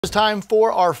It's time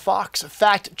for our Fox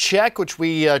Fact Check, which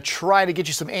we try to get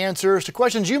you some answers to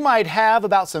questions you might have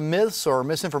about some myths or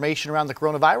misinformation around the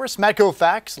coronavirus. Matt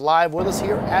Kaufax live with us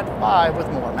here at 5 with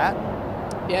more. Matt?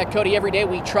 Yeah, Cody, every day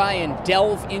we try and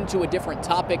delve into a different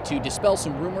topic to dispel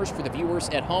some rumors for the viewers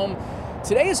at home.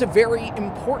 Today is a very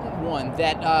important one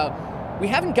that we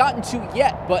haven't gotten to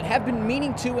yet, but have been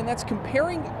meaning to, and that's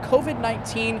comparing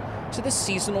COVID-19 to the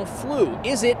seasonal flu.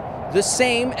 Is it the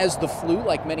same as the flu,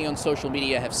 like many on social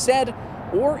media have said,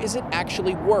 or is it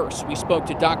actually worse? We spoke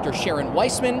to Dr. Sharon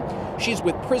Weissman. She's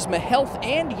with Prisma Health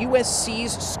and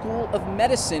USC's School of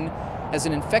Medicine as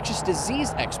an infectious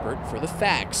disease expert for the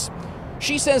facts.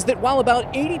 She says that while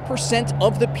about 80%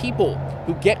 of the people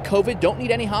who get COVID don't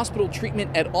need any hospital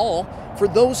treatment at all, for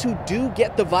those who do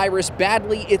get the virus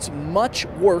badly, it's much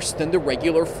worse than the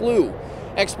regular flu.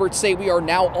 Experts say we are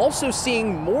now also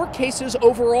seeing more cases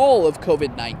overall of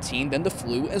COVID-19 than the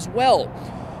flu as well.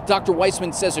 Dr.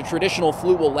 Weissman says a traditional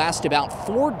flu will last about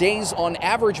 4 days on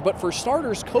average, but for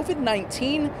starters,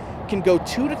 COVID-19 can go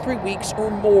 2 to 3 weeks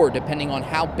or more, depending on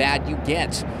how bad you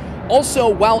get. Also,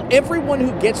 while everyone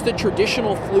who gets the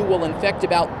traditional flu will infect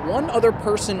about one other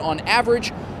person on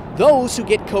average, those who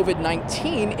get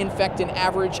COVID-19 infect an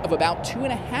average of about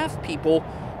 2.5 people,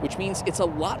 which means it's a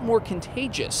lot more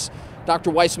contagious.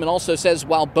 Dr. Weissman also says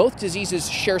while both diseases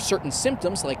share certain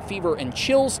symptoms like fever and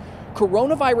chills,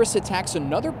 coronavirus attacks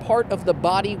another part of the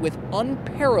body with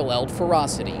unparalleled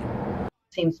ferocity.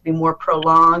 Seems to be more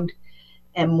prolonged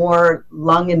and more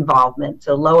lung involvement,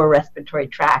 so lower respiratory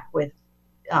tract with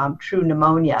true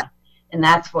pneumonia, and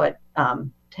that's what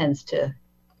tends to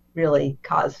really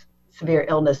cause severe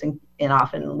illness and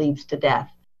often leads to death.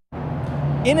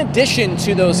 In addition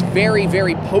to those very,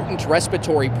 very potent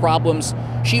respiratory problems,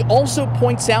 she also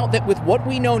points out that with what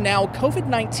we know now,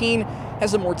 COVID-19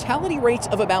 has a mortality rate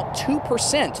of about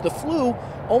 2%. The flu,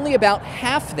 only about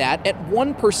half that at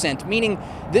 1%, meaning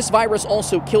this virus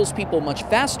also kills people much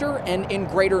faster and in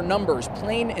greater numbers.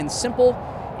 Plain and simple,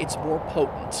 it's more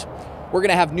potent. We're going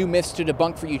to have new myths to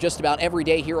debunk for you just about every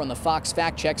day here on the Fox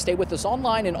Fact Check. Stay with us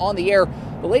online and on the air.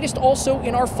 The latest also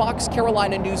in our Fox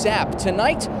Carolina News app.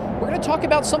 Tonight, we're going to talk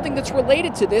about something that's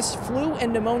related to this, flu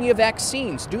and pneumonia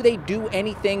vaccines. Do they do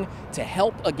anything to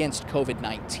help against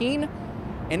COVID-19?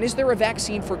 And is there a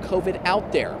vaccine for COVID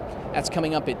out there? That's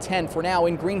coming up at 10. For now,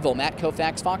 in Greenville, Matt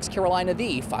Kaufax, Fox Carolina,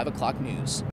 the 5 o'clock news.